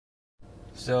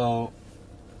So,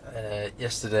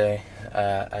 yesterday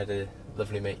I had a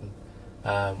lovely meeting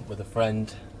with a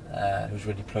friend who's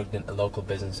really plugged into local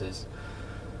businesses.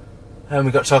 And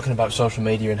we got talking about social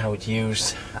media and how it's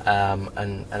used,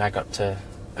 and I got to...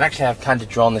 And actually I've kind of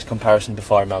drawn this comparison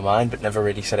before in my mind, but never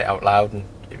really said it out loud, and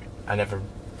I never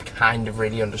kind of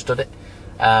really understood it.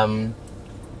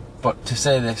 But to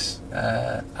say this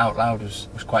out loud was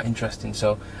quite interesting.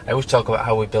 So I always talk about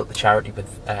how we built the charity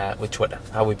with Twitter,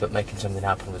 how we built making something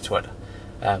happen with Twitter,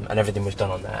 and everything was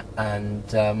done on that,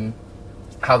 and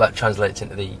how that translates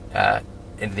into the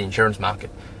insurance market,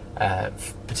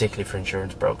 particularly for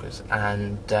insurance brokers.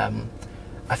 And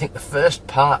I think the first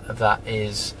part of that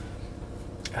is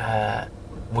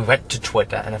we went to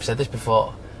Twitter, and I've said this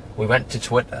before, we went to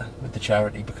Twitter with the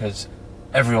charity because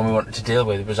everyone we wanted to deal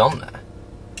with was on there.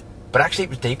 But actually it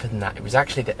was deeper than that. It was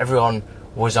actually that everyone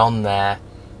was on there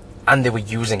and they were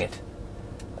using it.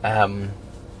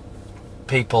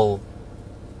 People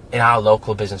in our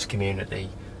local business community,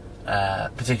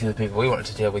 particularly the people we wanted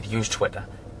to deal with, use Twitter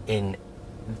in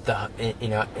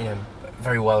a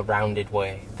very well-rounded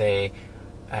way. They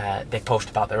post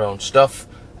about their own stuff.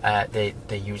 They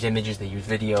use images, they use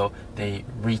video, they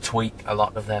retweet a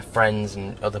lot of their friends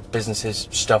and other businesses'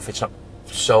 stuff. It's not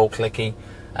so clicky.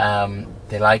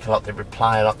 They like a lot, they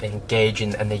reply a lot, they engage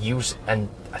in, and they use, and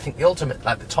I think the ultimate,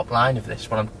 like the top line of this,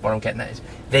 what I'm getting at is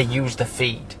they use the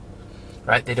feed,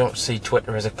 right? They don't see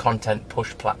Twitter as a content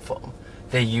push platform.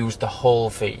 They use the whole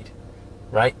feed,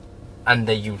 right? And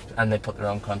they put their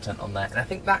own content on there, and I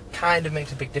think that kind of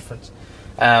makes a big difference.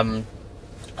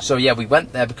 So yeah, we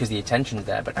went there because the attention's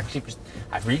there, but actually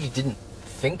I really didn't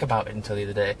think about it until the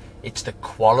other day. It's the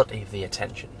quality of the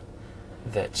attention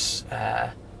that's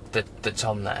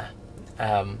on there.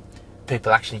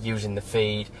 People actually using the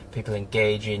feed, people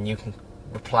engaging. You can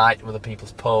reply to other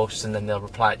people's posts and then they'll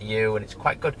reply to you, and it's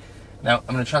quite good. Now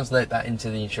I'm going to translate that into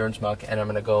the insurance market, and I'm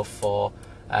going to go for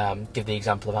give the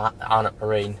example of Arnott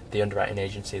Marine, the underwriting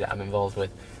agency that I'm involved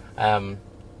with.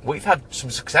 We've had some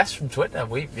success from Twitter.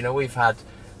 We've had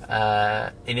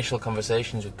initial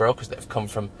conversations with brokers that have come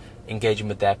from engaging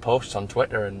with their posts on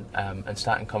Twitter and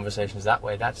starting conversations that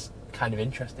way. That's kind of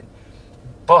interesting.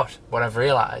 But what I've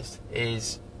realised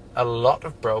is a lot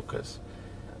of brokers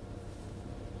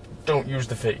don't use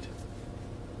the feed.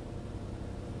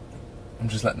 I'm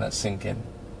just letting that sink in.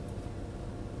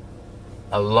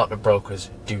 A lot of brokers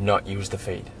do not use the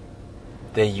feed.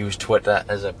 They use Twitter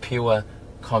as a pure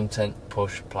content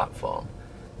push platform.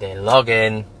 They log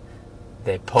in,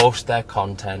 they post their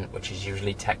content, which is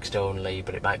usually text only,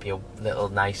 but it might be a little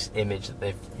nice image that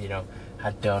they've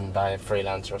had done by a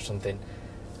freelancer or something,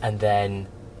 and then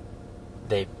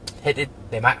they hit it.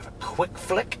 They might have a quick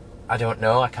flick, I don't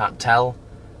know, I can't tell,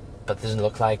 but it doesn't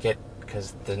look like it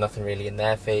because there's nothing really in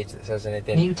their feed that says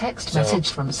anything. New text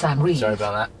message from Sam Reed. Sorry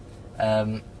about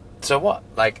that. So what?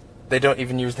 Like, they're not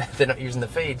using the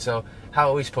feed, so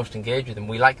how are we supposed to engage with them?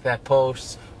 We like their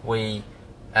posts, we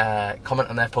comment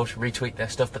on their posts, retweet their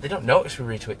stuff, but they don't notice we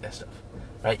retweet their stuff,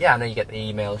 right? Yeah, I know you get the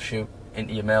email shoot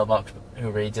into your mailbox, but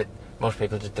who reads it? Most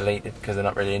people just delete it because they're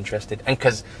not really interested, and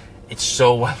because it's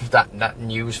so well, that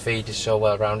news feed is so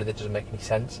well rounded, it doesn't make any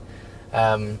sense.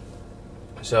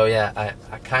 So yeah,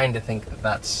 I kind of think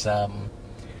that's an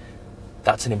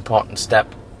important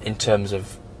step in terms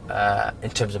of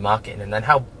marketing, and then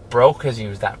how brokers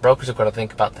use that. Brokers have got to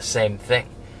think about the same thing,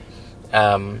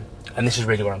 and this is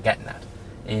really what I'm getting at.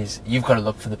 Is you've got to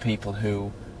look for the people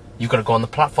who, you've got to go on the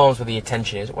platforms where the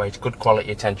attention is, where it's good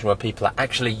quality attention, where people are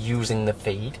actually using the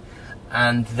feed,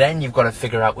 and then you've got to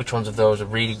figure out which ones of those are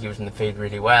really using the feed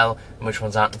really well and which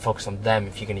ones aren't, and focus on them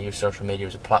if you're going to use social media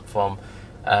as a platform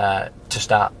to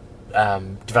start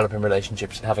developing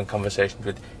relationships and having conversations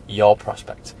with your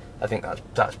prospects. I think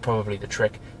that's probably the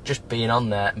trick. Just being on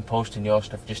there and posting your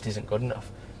stuff just isn't good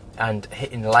enough, and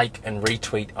hitting like and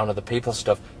retweet on other people's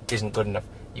stuff isn't good enough.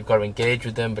 You've got to engage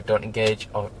with them, but don't engage,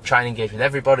 or try and engage with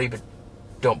everybody, but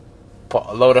don't put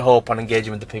a load of hope on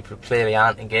engaging with the people who clearly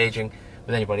aren't engaging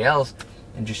with anybody else,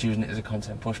 and just using it as a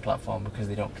content push platform because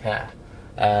they don't care.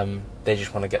 They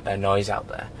just want to get their noise out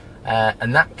there.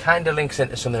 And that kind of links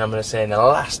into something I'm going to say in the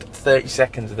last 30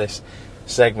 seconds of this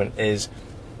segment. Is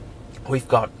we've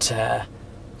got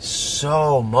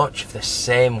so much of the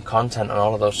same content on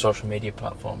all of those social media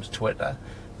platforms: Twitter,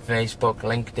 Facebook,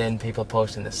 LinkedIn. People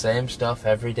posting the same stuff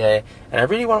every day, and I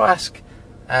really want to ask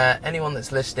anyone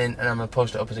that's listening, and I'm going to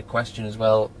post it up as a question as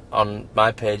well on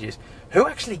my pages, who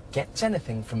actually gets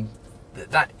anything from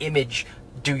that image?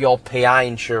 Do your PI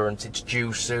insurance, it's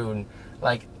due soon.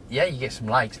 Like, yeah, you get some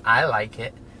likes, I like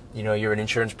it, you're an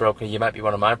insurance broker, you might be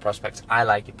one of my prospects, I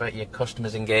like it, but your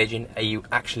customers engaging, are you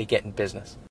actually getting business?